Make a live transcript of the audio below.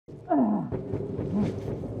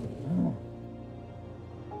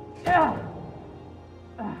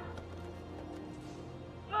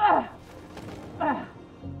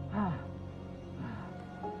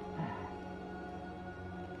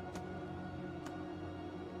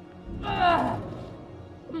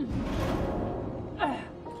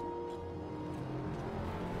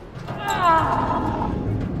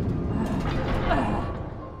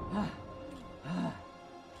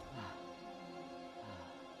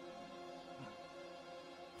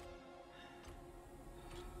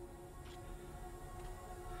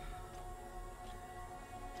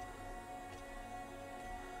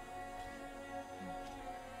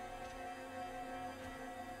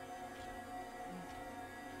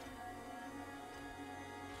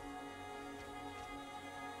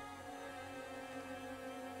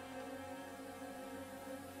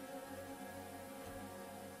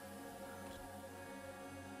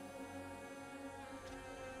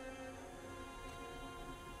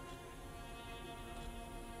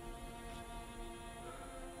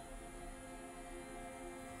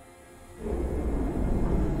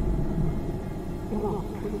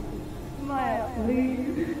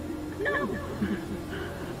Please. No.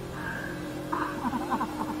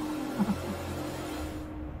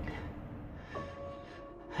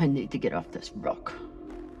 I need to get off this rock.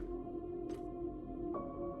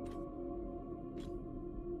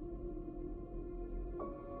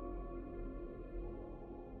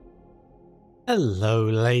 Hello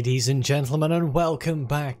ladies and gentlemen, and welcome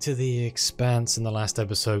back to The Expanse. In the last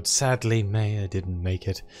episode, sadly Maya didn't make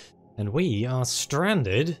it, and we are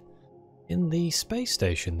stranded in the space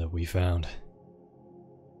station that we found.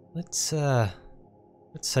 Let's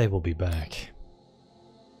say we'll be back.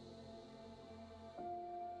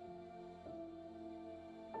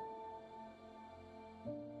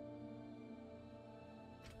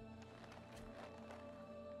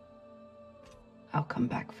 I'll come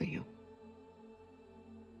back for you.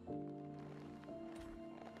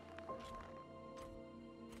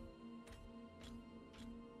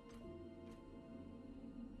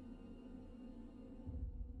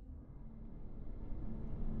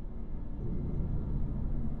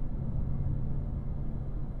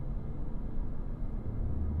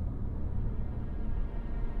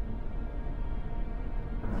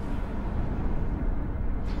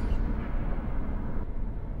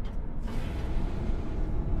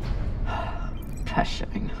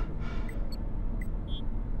 Pressuring.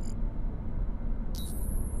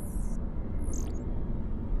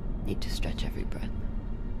 Need to stretch every breath.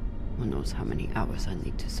 Who knows how many hours I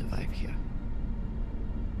need to survive here.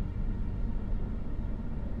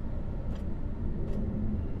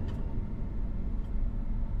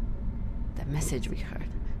 The message we heard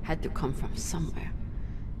had to come from somewhere.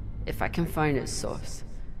 If I can find its source,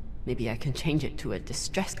 maybe I can change it to a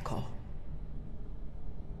distress call.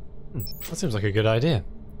 That seems like a good idea.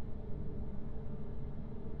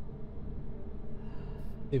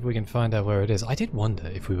 See if we can find out where it is. I did wonder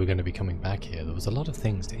if we were going to be coming back here. There was a lot of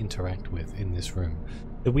things to interact with in this room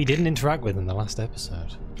that we didn't interact with in the last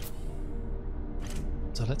episode.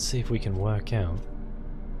 So let's see if we can work out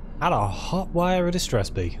how to hotwire a distress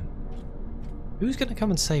beacon. Who's going to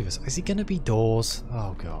come and save us? Is it going to be Doors?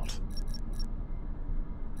 Oh god.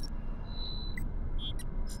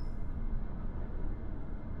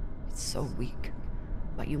 So weak,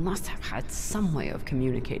 but you must have had some way of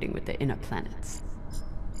communicating with the inner planets.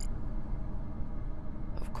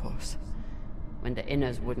 Of course, when the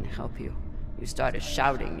inners wouldn't help you, you started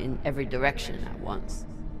shouting in every direction at once.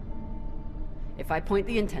 If I point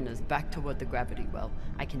the antennas back toward the gravity well,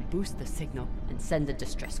 I can boost the signal and send a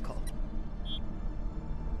distress call.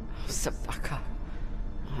 Oh, Sabaka.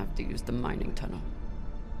 I'll have to use the mining tunnel.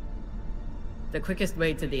 The quickest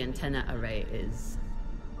way to the antenna array is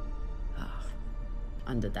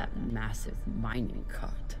under that massive mining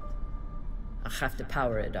cart. I'll have to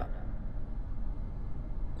power it up.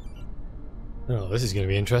 Oh, this is going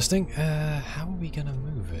to be interesting. How are we going to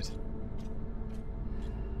move it?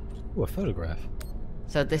 Oh, a photograph.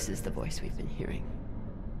 So this is the voice we've been hearing.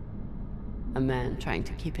 A man trying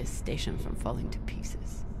to keep his station from falling to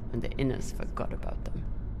pieces when the inners forgot about them.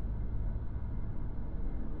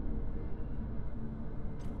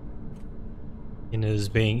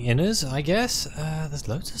 Inners being inners, I guess. There's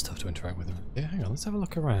loads of stuff to interact with them. Yeah, hang on, let's have a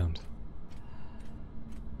look around.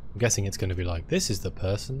 I'm guessing it's going to be like, this is the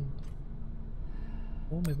person.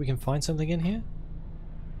 Or maybe we can find something in here?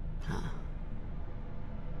 Huh.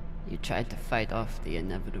 You tried to fight off the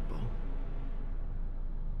inevitable.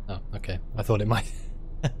 Oh, okay. I thought it might...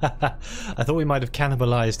 I thought we might have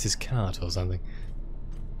cannibalized his cart or something.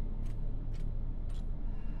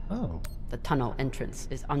 Oh. The tunnel entrance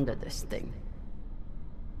is under this thing.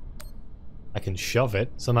 I can shove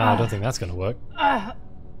it. Somehow I don't think that's going to work.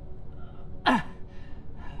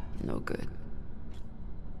 No good.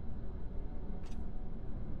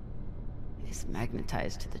 It's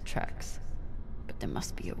magnetized to the tracks, but there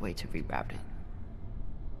must be a way to reroute it.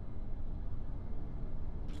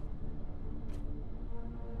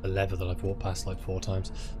 A lever that I've walked past like 4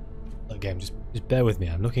 times. Again, just bear with me.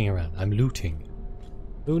 I'm looking around. I'm looting.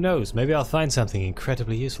 Who knows? Maybe I'll find something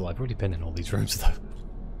incredibly useful. I've already been in all these rooms though.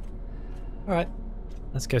 Alright.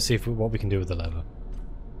 Let's go see what we can do with the lever.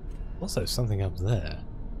 Also, something up there,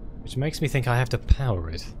 which makes me think I have to power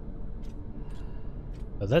it.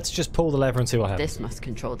 But let's just pull the lever and see what happens. This must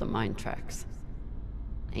control the mine tracks.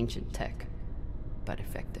 Ancient tech, but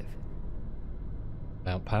effective.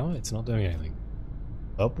 Without power, it's not doing anything.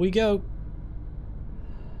 Up we go!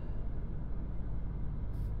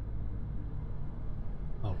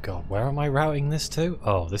 Oh god, where am I routing this to?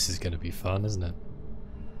 Oh, this is going to be fun, isn't it?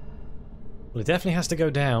 Well, it definitely has to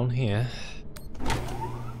go down here.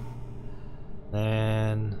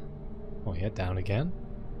 Then... oh yeah, down again.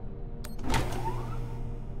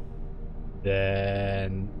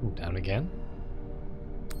 Then... ooh, down again.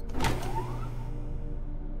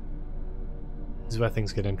 This is where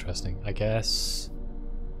things get interesting. I guess...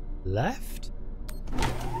 left?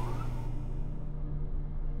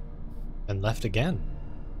 And left again.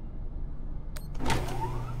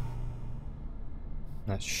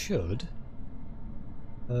 That should...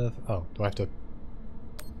 oh, do I have to...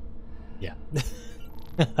 yeah.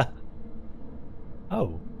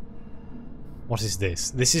 Oh. What is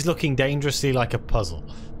this? This is looking dangerously like a puzzle,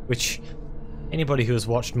 which anybody who has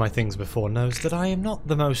watched my things before knows that I am not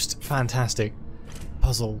the most fantastic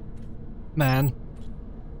puzzle man.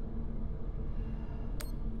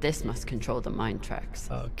 This must control the mine tracks.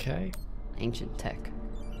 Okay. Ancient tech,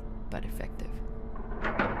 but effective.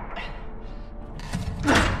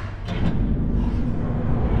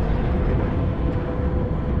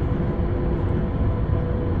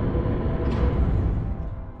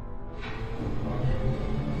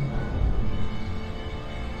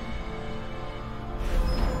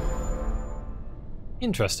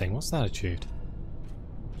 Interesting. What's that achieved?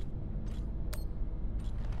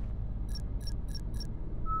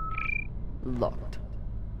 Locked.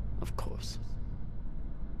 Of course.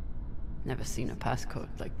 Never seen a passcode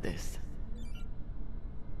like this.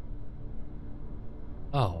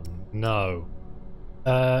 Oh, no.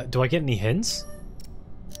 Do I get any hints?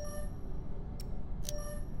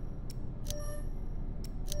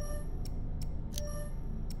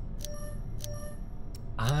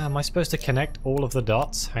 Ah, am I supposed to connect all of the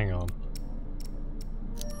dots? Hang on.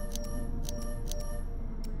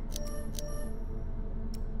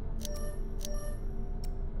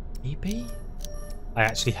 Maybe? I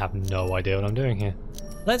actually have no idea what I'm doing here.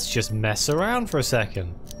 Let's just mess around for a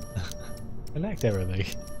second. Connect everything.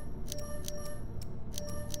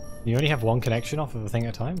 You only have one connection off of a thing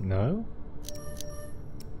at a time? No?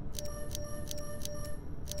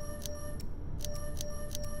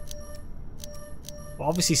 Well,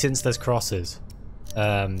 obviously since there's crosses.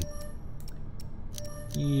 Yeah,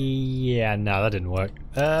 no, that didn't work.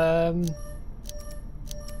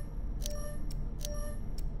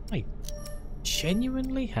 I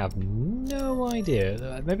genuinely have no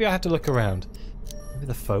idea. Maybe I have to look around. Maybe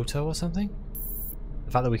the photo or something?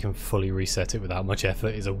 The fact that we can fully reset it without much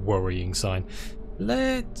effort is a worrying sign.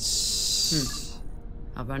 Let's...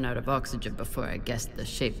 I'll run out of oxygen before I guess the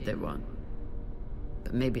shape they want.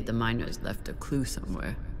 But maybe the miners left a clue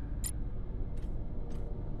somewhere.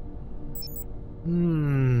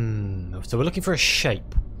 So we're looking for a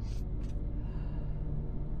shape.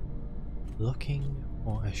 Looking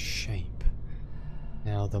for a shape.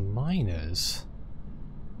 Now the miners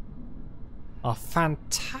are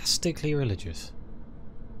fantastically religious.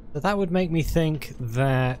 So that would make me think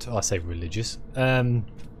that... oh, I say religious.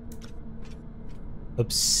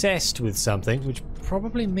 Obsessed with something, which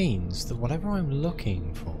probably means that whatever I'm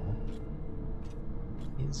looking for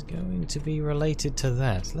is going to be related to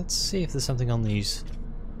that. Let's see if there's something on these.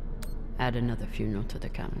 Add another funeral to the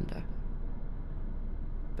calendar.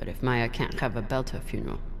 But if Maya can't have a Belter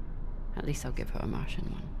funeral, at least I'll give her a Martian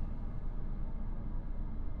one.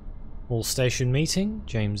 All station meeting,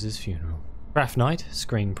 James's funeral. Craft night,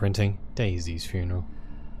 screen printing, Daisy's funeral.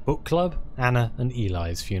 Book club, Anna and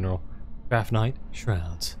Eli's funeral. Craft night,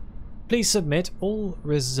 shrouds. Please submit all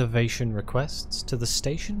reservation requests to the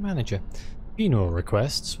station manager. Funeral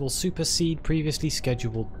requests will supersede previously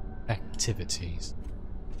scheduled activities.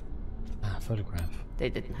 Ah, photograph. They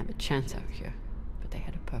didn't have a chance out here, but they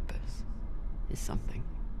had a purpose. Is something.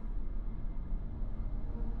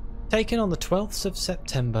 Taken on the 12th of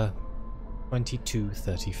September,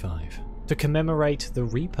 2235. to commemorate the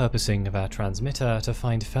repurposing of our transmitter to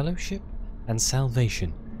find fellowship and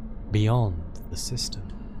salvation beyond the system.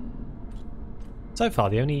 So far,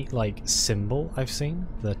 the only, symbol I've seen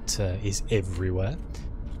that is everywhere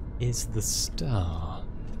is the star.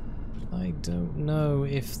 I don't know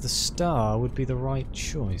if the star would be the right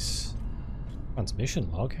choice. Transmission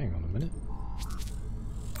log, hang on a minute.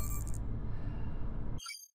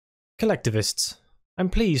 Collectivists, I'm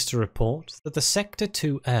pleased to report that the Sector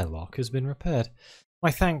 2 airlock has been repaired. My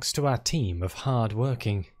thanks to our team of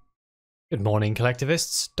hard-working. Good morning,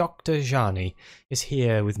 collectivists. Dr. Jani is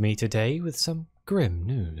here with me today with some grim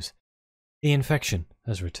news. The infection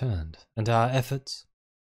has returned, and our efforts...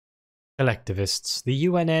 Collectivists, the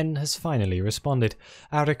UNN has finally responded.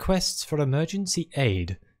 Our requests for emergency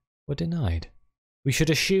aid were denied. We should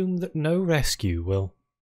assume that no rescue will...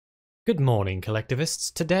 Good morning, collectivists.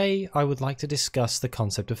 Today I would like to discuss the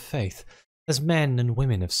concept of faith. As men and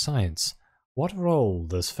women of science, what role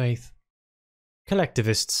does faith...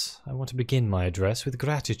 Collectivists, I want to begin my address with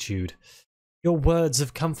gratitude. Your words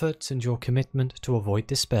of comfort and your commitment to avoid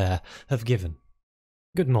despair have given.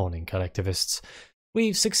 Good morning, collectivists.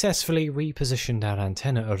 We've successfully repositioned our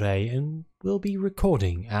antenna array and will be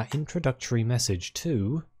recording our introductory message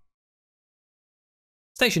to...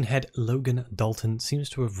 Station head Logan Dalton seems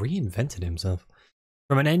to have reinvented himself.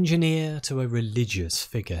 From an engineer to a religious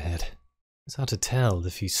figurehead. It's hard to tell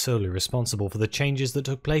if he's solely responsible for the changes that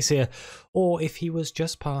took place here, or if he was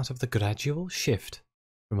just part of the gradual shift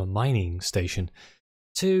from a mining station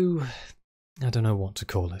to... I don't know what to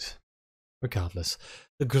call it. Regardless,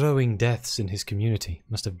 the growing deaths in his community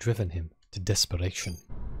must have driven him to desperation.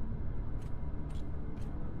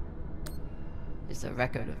 Is a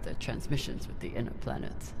record of the transmissions with the inner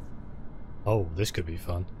planets. Oh, this could be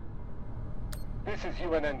fun. This is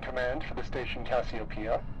UNN Command for the station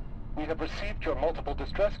Cassiopeia. We have received your multiple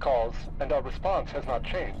distress calls, and our response has not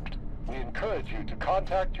changed. We encourage you to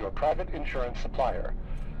contact your private insurance supplier.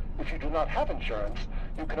 If you do not have insurance,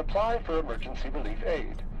 you can apply for emergency relief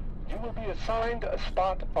aid. You will be assigned a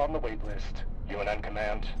spot on the wait list. UNN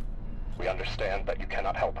Command, we understand that you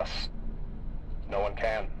cannot help us. No one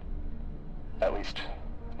can. At least,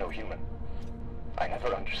 no human. I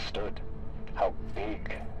never understood how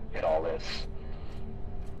big it all is.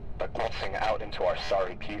 But glancing out into our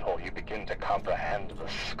sorry keyhole, you begin to comprehend the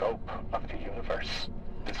scope of the universe.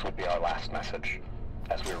 This would be our last message,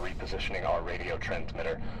 as we're repositioning our radio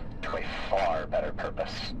transmitter to a far better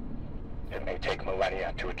purpose. It may take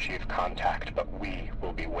millennia to achieve contact, but we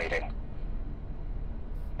will be waiting.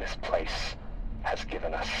 This place has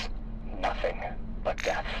given us nothing but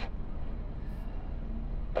death.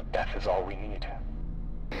 But death is all we need.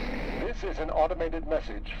 This is an automated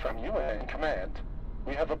message from UNN Command.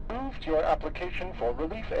 We have approved your application for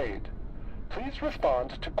relief aid. Please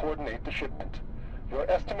respond to coordinate the shipment. Your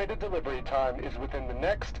estimated delivery time is within the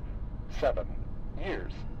next 7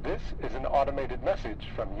 years. This is an automated message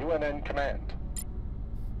from UNN Command.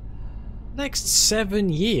 Next 7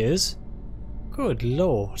 years? Good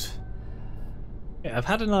lord. Yeah, I've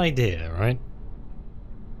had an idea, right?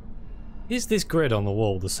 Is this grid on the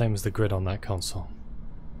wall the same as the grid on that console?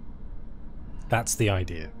 That's the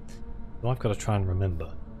idea. So I've got to try and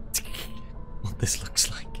remember what this looks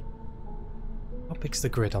like. How big's the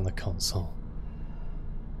grid on the console?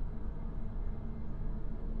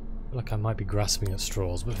 I feel like I might be grasping at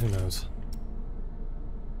straws, but who knows.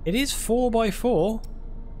 It is 4x4.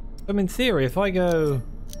 In theory, if I go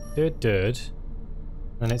dirt,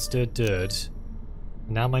 then it's dirt.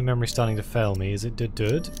 Now my memory's starting to fail me. Is it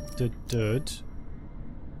dirt?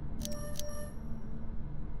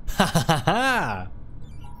 Ha ha ha!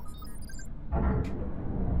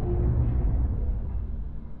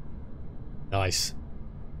 Nice.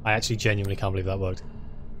 I actually genuinely can't believe that worked.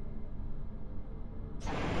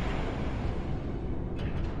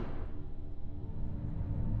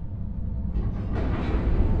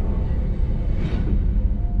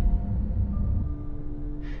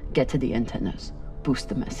 Get to the antennas. Boost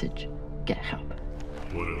the message. Get help.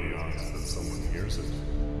 What are the odds that someone hears it?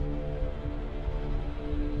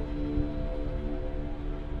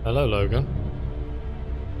 Hello, Logan.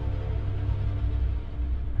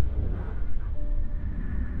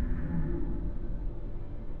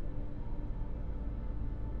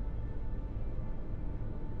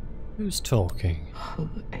 Who's talking? Who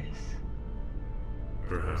is?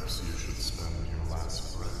 Perhaps you should spend your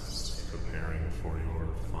last breaths preparing for your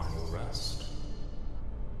final rest.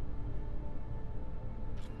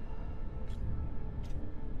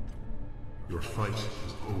 Your fight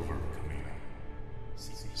is over, Camina.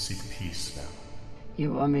 Seek peace now.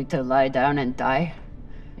 You want me to lie down and die?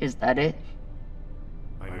 Is that it?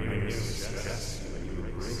 I merely suggest that you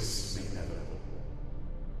embrace the inevitable.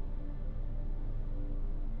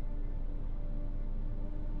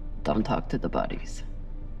 Don't talk to the buddies.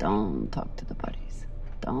 Don't talk to the buddies.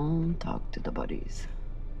 Don't talk to the buddies.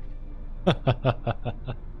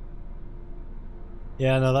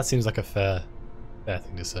 Yeah, no, that seems like a fair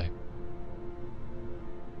thing to say.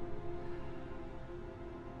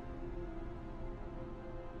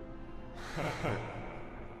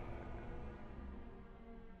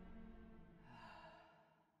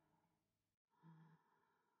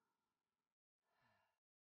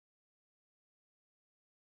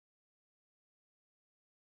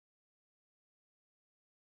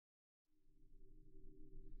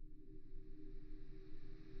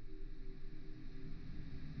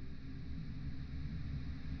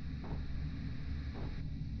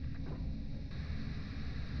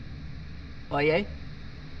 Oye?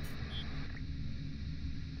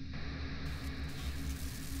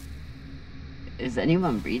 Is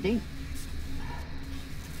anyone reading?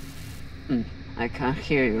 I can't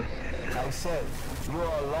hear you. I said, you're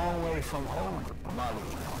a long way from home, Molly.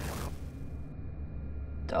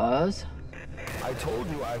 Does? I told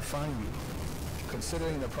you I'd find you.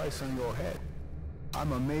 Considering the price on your head,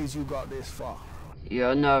 I'm amazed you got this far.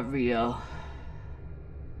 You're not real.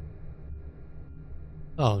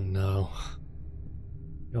 Oh no.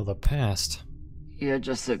 You're the past. You're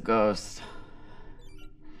just a ghost.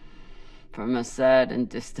 From a sad and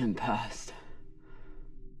distant past.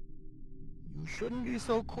 You shouldn't be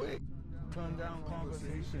so quick. Turn down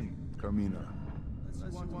conversation, Camina.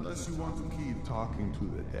 Unless you want to keep talking to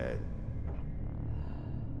the dead.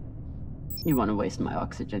 You want to waste my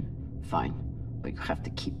oxygen? Fine. But you have to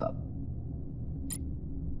keep up.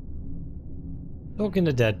 Talking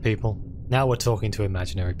to dead people. Now we're talking to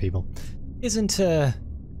imaginary people. Isn't,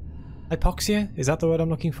 hypoxia? Is that the word I'm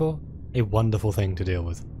looking for? A wonderful thing to deal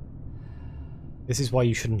with. This is why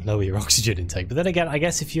you shouldn't lower your oxygen intake. But then again, I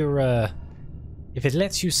guess if you're, if it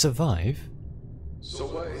lets you survive, so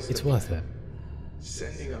what is it's worth it.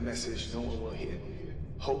 Sending a message no one will hear.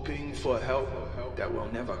 Hoping for help that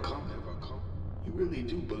will never come. You really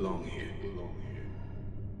do belong here.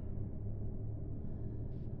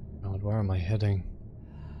 God, where am I heading?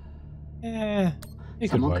 Yeah, it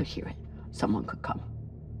could Someone work. could hear it. Someone could come.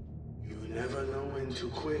 You never know when to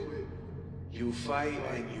quit. You fight,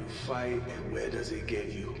 and where does it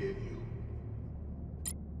get you?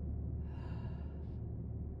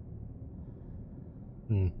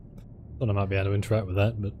 Thought I might be able to interact with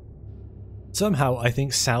that, but somehow I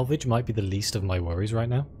think salvage might be the least of my worries right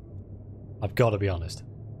now. I've got to be honest.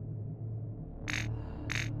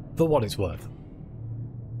 For what it's worth.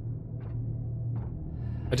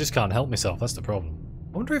 I just can't help myself, that's the problem.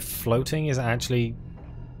 I wonder if floating is actually...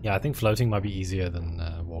 Yeah, I think floating might be easier than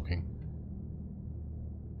walking.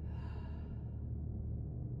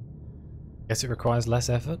 Guess it requires less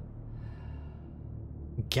effort?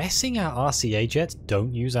 I'm guessing our RCA jets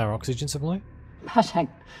don't use our oxygen supply? Hashang,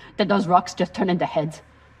 did those rocks just turn into heads?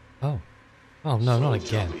 Oh. Oh no, not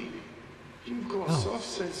again. You've gone soft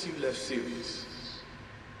since you left Sirius.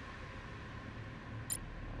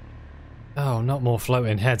 Oh, not more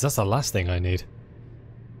floating heads. That's the last thing I need.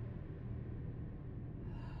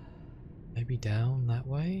 Maybe down that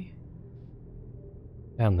way?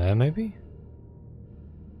 Down there, maybe?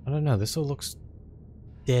 I don't know. This all looks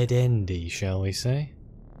dead-endy, shall we say?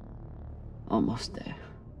 Almost there.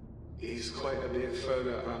 He's quite a bit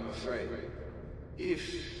further, I'm afraid. If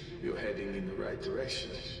you're heading in the right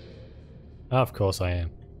direction. Of course I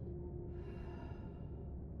am.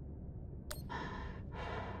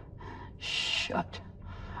 Shut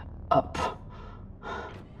up.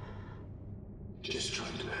 Just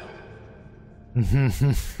trying to help.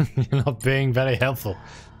 You're not being very helpful.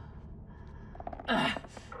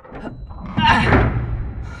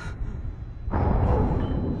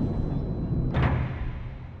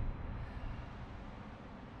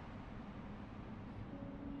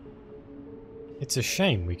 It's a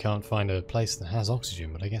shame we can't find a place that has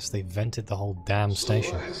oxygen, but I guess they vented the whole damn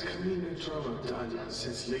station. So what has Camina Drummer done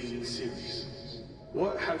since leaving Sirius?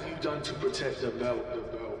 What have you done to protect the belt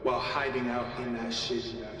while hiding out in that shit?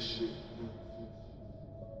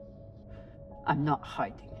 I'm not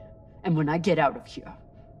hiding. And when I get out of here...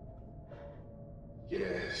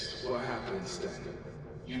 Yes, what happens then?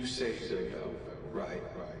 You saved the belt, right?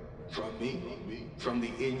 From me? From the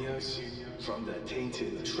Inyas? From the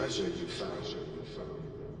tainted treasure you found?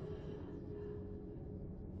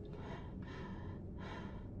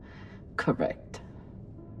 Correct.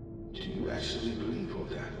 Do you actually believe all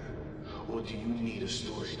that? Or do you need a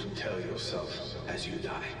story to tell yourself as you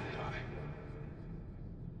die?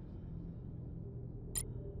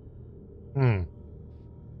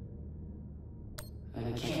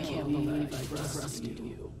 believe I trusted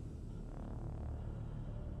you.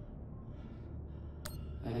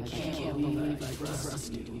 I can't believe I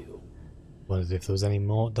trusted you. Wondered if there was any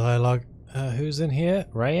more dialogue. Who's in here?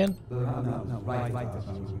 Rayan? No, right.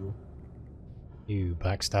 You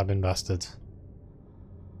backstabbing bastards.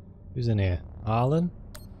 Who's in here? Arlen?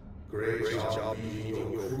 Great job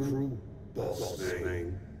beating your crew, boss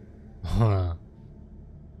man. Huh.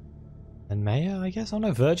 And Maya, I guess? Oh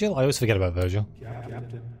no, Virgil? I always forget about Virgil.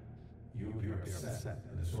 Captain, you appear upset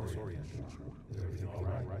and disoriented. Is everything all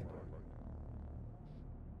right?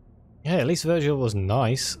 Yeah, at least Virgil was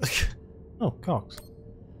nice. Oh, Cox.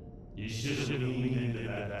 You should have leaned into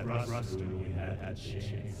that thrust when you had that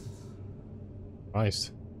chance.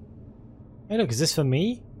 Christ. Hey look, is this for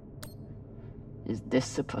me? Is this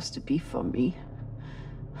supposed to be for me?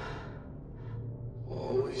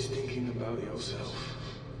 Always thinking about yourself.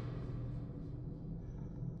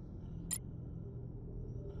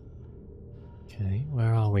 Okay,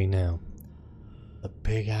 where are we now? The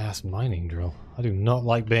big ass mining drill. I do not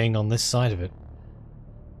like being on this side of it.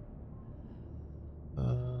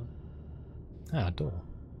 Door.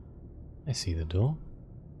 I see the door.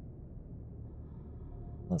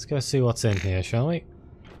 Let's go see what's in here, shall we?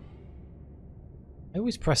 I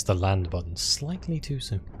always press the land button slightly too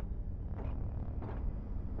soon.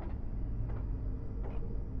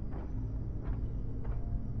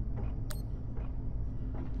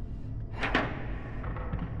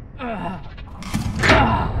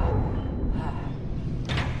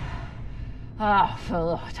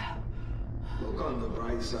 Lord. Look on the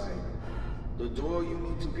bright side. The door you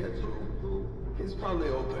need to get through is probably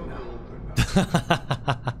open now.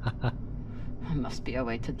 There must be a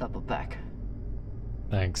way to double back.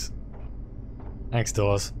 Thanks. Thanks,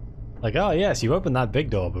 doors. Like, oh yes, you opened that big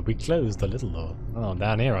door, but we closed the little door. Oh,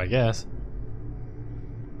 down here, I guess.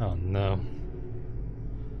 Oh no.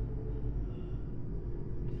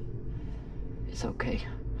 It's okay.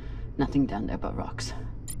 Nothing down there but rocks.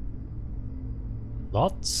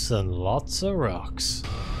 Lots and lots of rocks.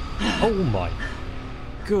 Oh my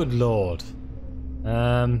good lord.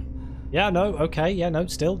 Yeah, no, okay, yeah, no,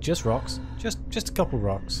 still just rocks. Just a couple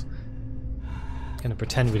rocks. Gonna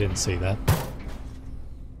pretend we didn't see that.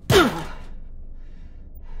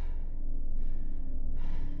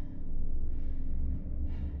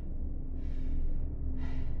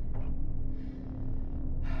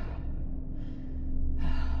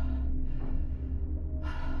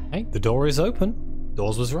 Hey, the door is open.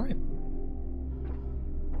 Doors was right.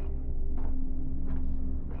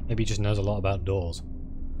 Maybe he just knows a lot about doors.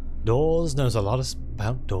 Doors knows a lot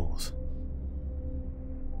about doors.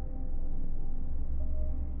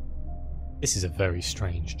 This is a very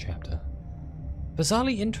strange chapter.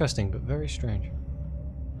 Bizarrely interesting, but very strange.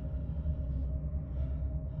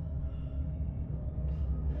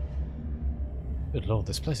 Good lord,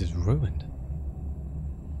 this place is ruined.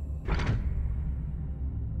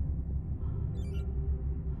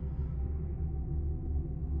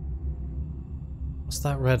 What's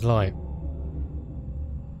that red light?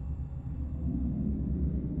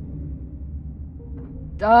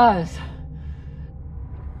 Dawes!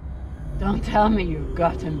 Don't tell me you've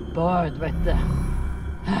gotten bored with the...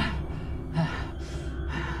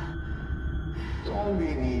 Don't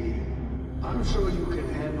be needy. I'm sure you can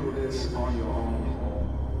handle this on your own.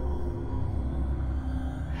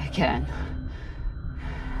 I can.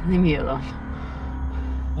 Leave me alone.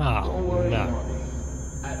 Ah, Don't worry, no. Marty.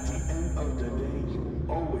 At the end of the day, you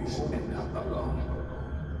always end up alone.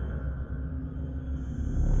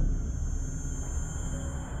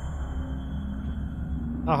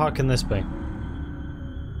 How hard can this be?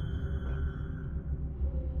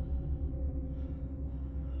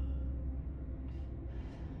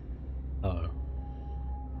 Uh-oh.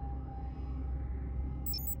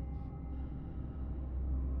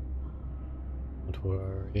 Don't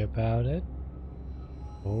worry about it.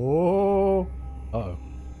 Oh! Uh-oh.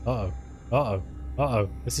 Uh-oh. Uh-oh. Uh-oh.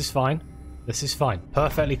 This is fine. This is fine.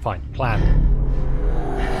 Perfectly fine. Plan.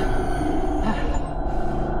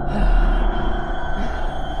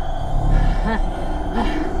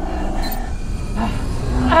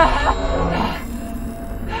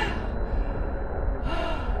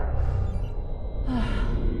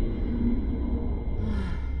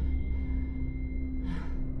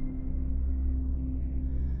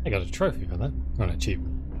 I got a trophy for that. Or an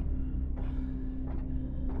achievement.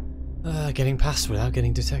 Getting past without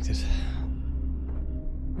getting detected. I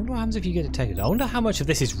wonder what happens if you get detected. I wonder how much of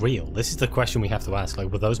this is real. This is the question we have to ask. Like,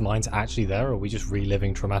 were those mines actually there, or are we just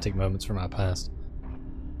reliving traumatic moments from our past?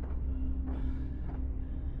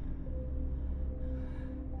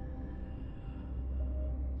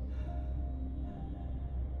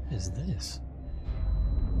 What is this?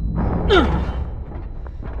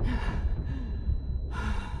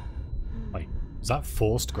 Wait, is that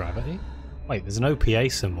forced gravity? Wait, there's an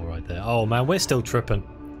OPA symbol right there. Oh man, we're still tripping.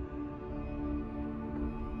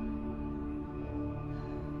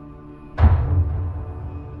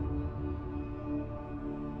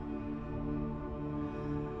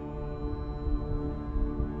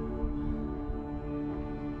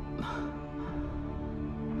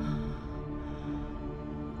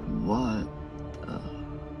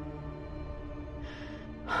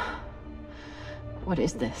 What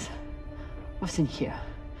is this? What's in here?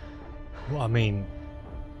 Well, I mean,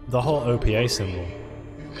 the whole OPA symbol.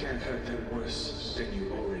 You can't hurt them worse than you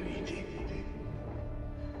already did.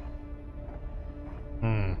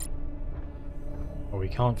 Well, we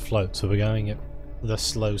can't float, so we're going at the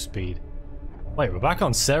slow speed. Wait, we're back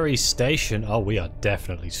on Ceres Station. Oh, we are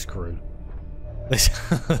definitely screwed.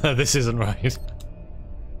 This isn't right.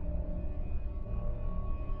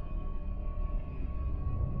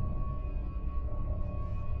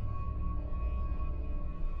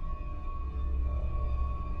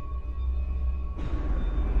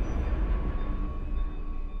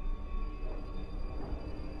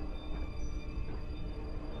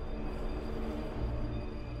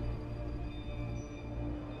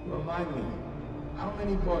 Remind me, how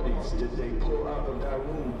many bodies did they pull out of that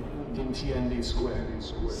room in TND Square?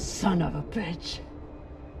 Son of a bitch.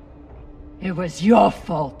 It was your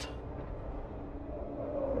fault.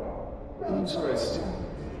 Interesting.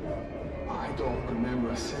 I don't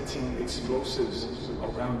remember setting explosives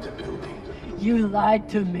around the building. You lied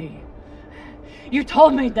to me. You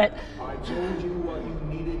told me that... I told you what you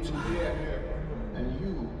needed to hear. And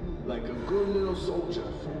you, like a good little soldier,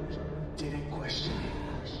 didn't question it.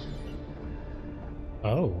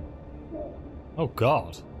 Oh. Oh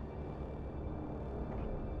god.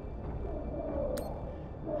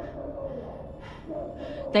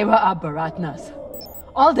 They were our Baratnas.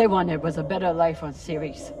 All they wanted was a better life on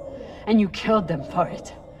Ceres. And you killed them for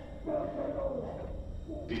it.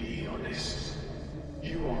 Be honest.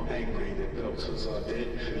 You aren't angry that Belters are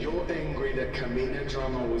dead. You're angry that Camina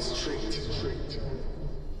Drummer was tricked.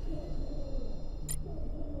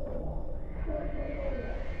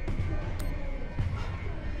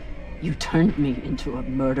 You turned me into a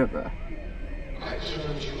murderer. I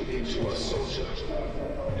turned you into a soldier.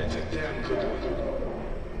 And a damn good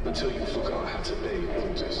one. Until you forgot how to obey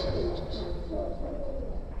orders.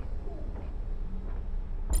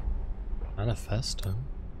 Manifesto.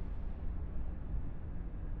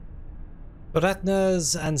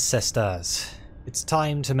 Baratna's ancestors. It's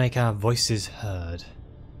time to make our voices heard.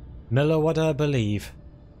 Millowada believe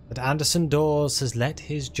that Anderson Dawes has let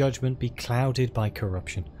his judgment be clouded by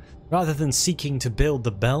corruption. Rather than seeking to build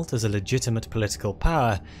the belt as a legitimate political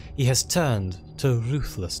power, he has turned to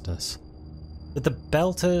ruthlessness. That the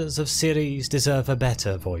Belters of Ceres deserve a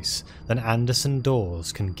better voice than Anderson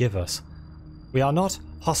Dawes can give us. We are not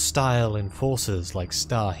hostile enforcers like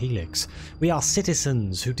Star Helix. We are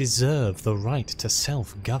citizens who deserve the right to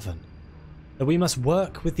self-govern. That we must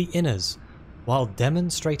work with the Inners while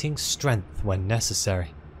demonstrating strength when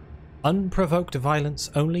necessary. Unprovoked violence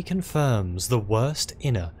only confirms the worst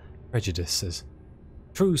inner prejudices.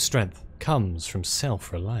 True strength comes from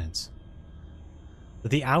self-reliance.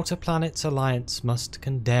 The Outer Planets Alliance must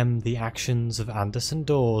condemn the actions of Anderson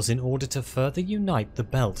Dawes in order to further unite the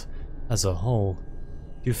Belt as a whole.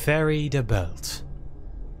 To ferry the Belt.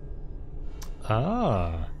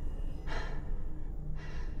 Ah.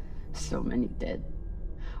 So many dead.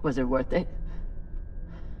 Was it worth it?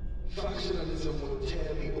 Factionalism will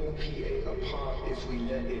tear the OPA apart if we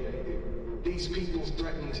let it. These people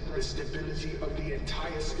threatened the stability of the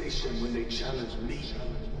entire station when they challenged me.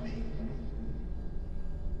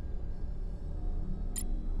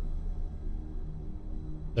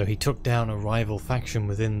 So he took down a rival faction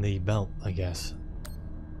within the Belt, I guess.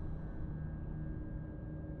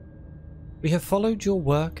 We have followed your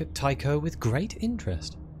work at Tycho with great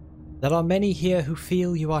interest. There are many here who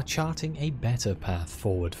feel you are charting a better path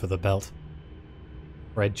forward for the Belt.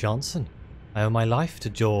 Fred Johnson. I owe my life to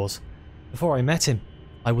Jaws. Before I met him,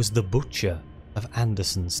 I was the butcher of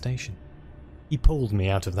Anderson Station. He pulled me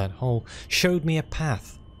out of that hole, showed me a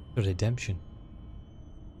path to redemption.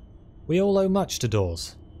 We all owe much to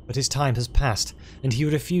Dawes, but his time has passed, and he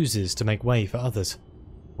refuses to make way for others.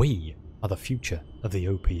 We are the future of the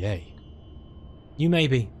OPA. You may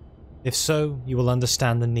be. If so, you will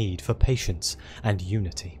understand the need for patience and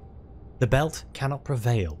unity. The Belt cannot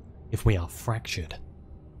prevail if we are fractured.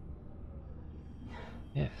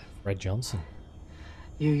 Yeah, Fred Johnson.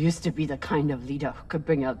 You used to be the kind of leader who could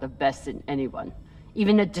bring out the best in anyone,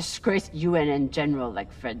 Even a disgraced UNN general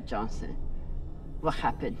like Fred Johnson. What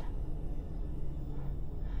happened?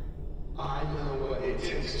 I know what it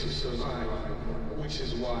takes to survive, which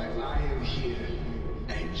is why I am here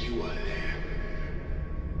and you are there.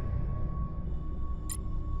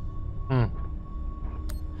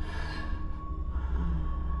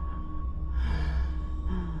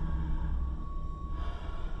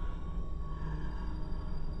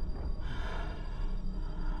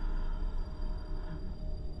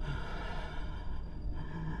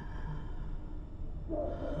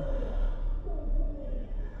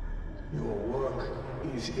 Your work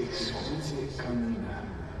is exquisite, Camina.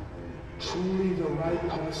 Truly the right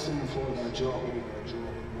person for the job.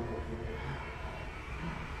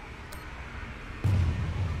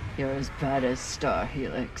 You're as bad as Star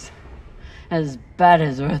Helix. As bad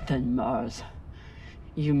as Earth and Mars.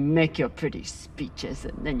 You make your pretty speeches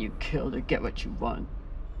and then you kill to get what you want.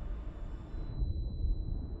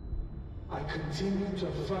 I continue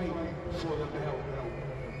to fight for the belt.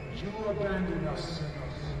 You abandon us.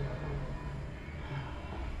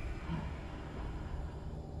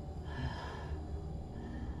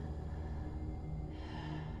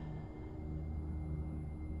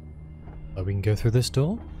 So we can go through this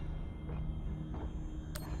door?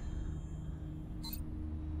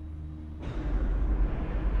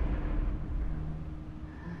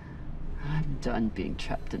 I'm done being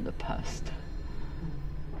trapped in the past.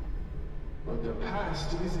 But the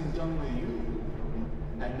past isn't done with you.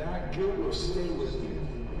 And that guilt will stay with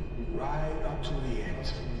you. Right up to the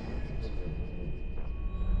end.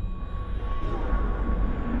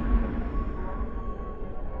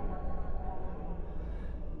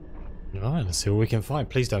 Alright, let's see what we can find.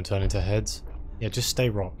 Please don't turn into heads. Yeah, just stay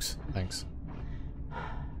rocks. Thanks.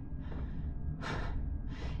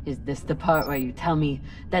 Is this the part where you tell me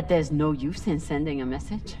that there's no use in sending a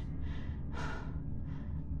message?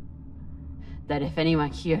 That if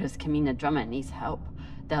anyone hears Camina Drummer needs help,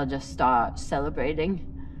 they'll just start celebrating?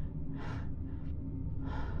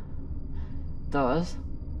 Those?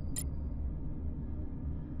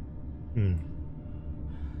 Can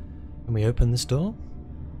we open this door?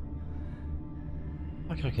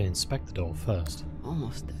 I think I can inspect the door first.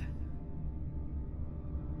 Almost there.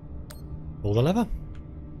 Pull the lever.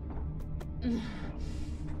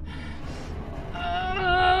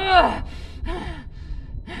 Uh-oh.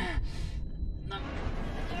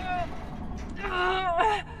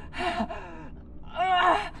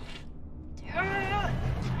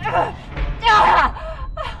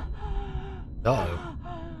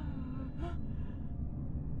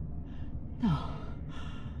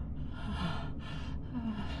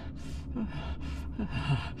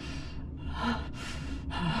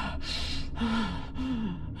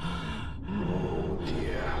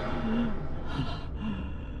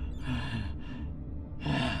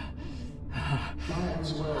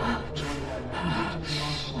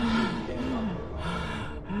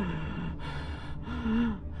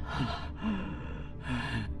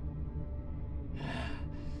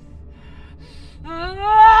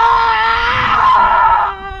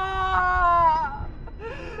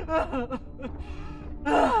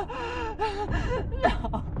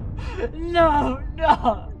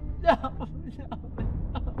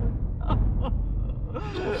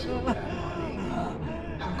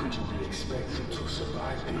 How could you be expected to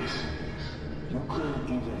survive this? You couldn't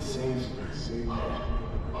even save her.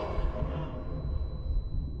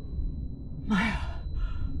 Maya.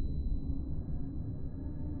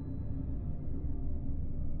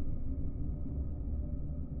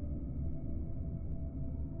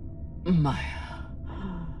 Maya.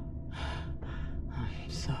 I'm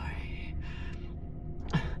sorry.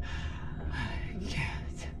 I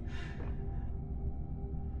can't.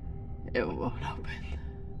 It won't open.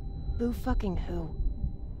 Boo fucking who?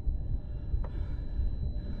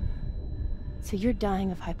 So you're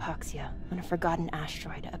dying of hypoxia on a forgotten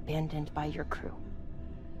asteroid abandoned by your crew.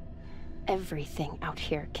 Everything out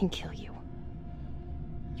here can kill you.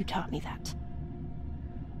 You taught me that.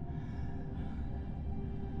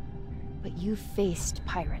 But you faced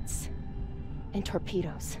pirates and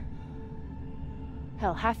torpedoes.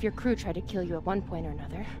 Hell, half your crew tried to kill you at one point or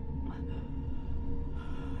another.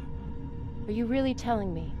 Are you really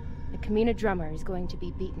telling me that Camina Drummer is going to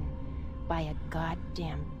be beaten by a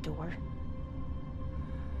goddamn door?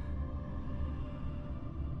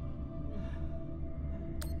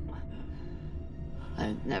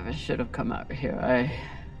 I never should have come out here.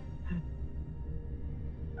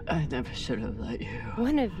 I never should have let you.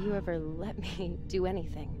 When have you ever let me do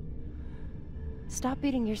anything? Stop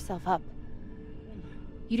beating yourself up.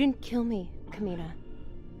 You didn't kill me, Camina.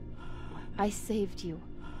 I saved you.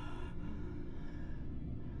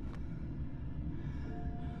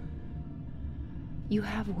 You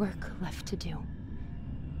have work left to do.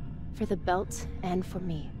 For the belt and for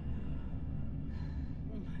me.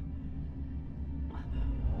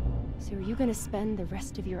 So are you gonna spend the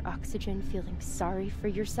rest of your oxygen feeling sorry for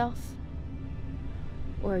yourself?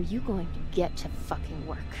 Or are you going to get to fucking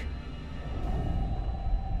work?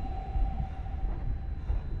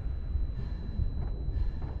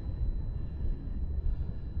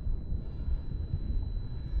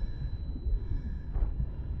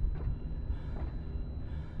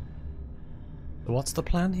 What's the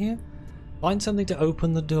plan here? Find something to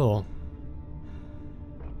open the door.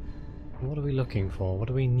 What are we looking for? What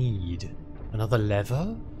do we need? Another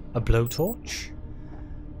lever? A blowtorch?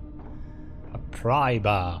 A pry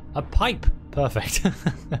bar? A pipe? Perfect.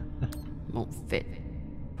 Won't fit.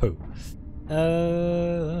 Pooh.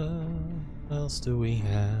 What else do we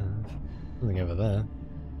have? Something over there.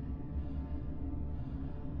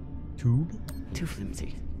 Tube? Too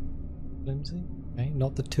flimsy. Flimsy? Okay,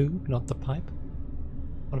 not the tube, not the pipe.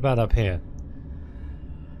 What about up here?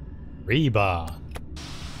 Rebar.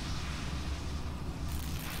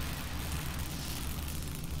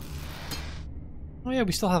 Oh yeah,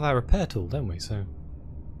 we still have our repair tool, don't we? So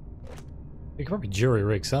we could probably jury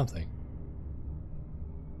rig something.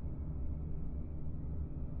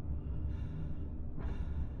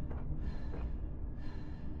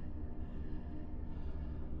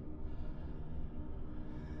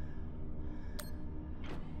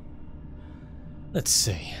 Let's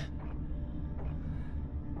see.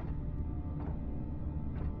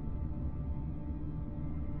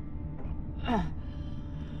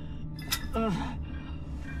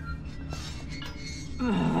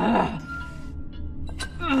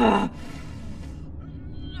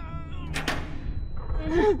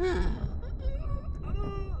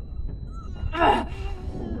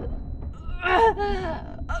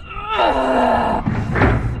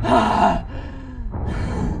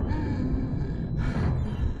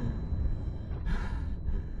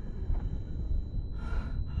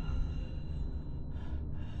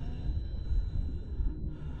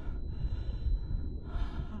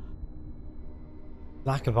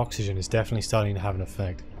 Lack of oxygen is definitely starting to have an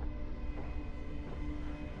effect.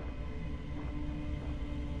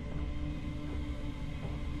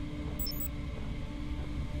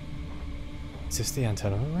 Is this the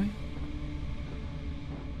antenna array?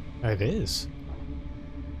 It is.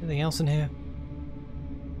 Anything else in here?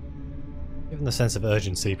 Given the sense of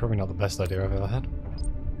urgency, probably not the best idea I've ever had.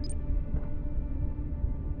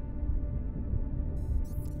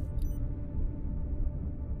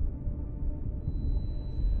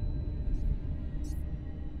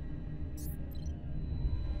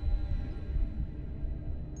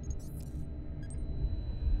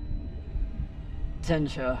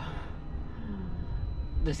 Attention.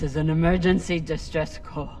 This is an emergency distress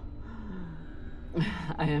call.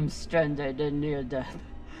 I am stranded and near death.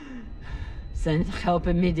 Send help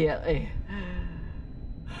immediately.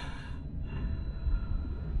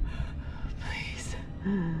 Please,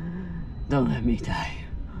 don't let me die.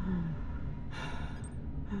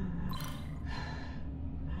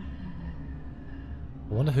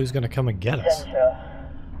 I wonder who's going to come and get us. Attention.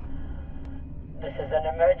 This is an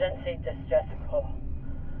emergency distress call.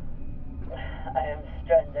 I am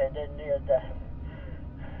stranded and near death.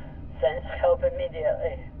 Send help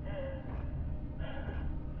immediately.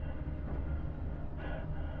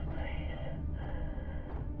 Please,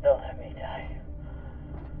 don't let me die.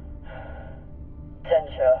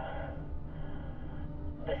 Attention.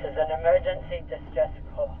 This is an emergency distress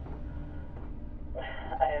call.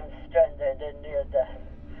 I am stranded and near death.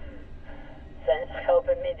 Send help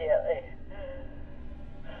immediately.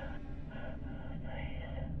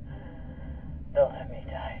 Don't let me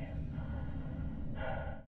die.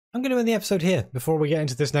 I'm going to end the episode here before we get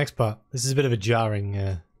into this next part. This is a bit of a jarring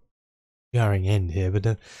end here, but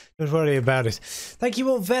don't worry about it. Thank you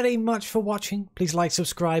all very much for watching. Please like,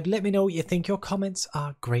 subscribe, let me know what you think. Your comments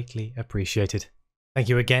are greatly appreciated. Thank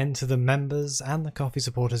you again to the members and the coffee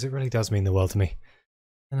supporters. It really does mean the world to me.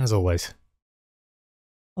 And as always,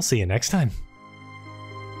 I'll see you next time.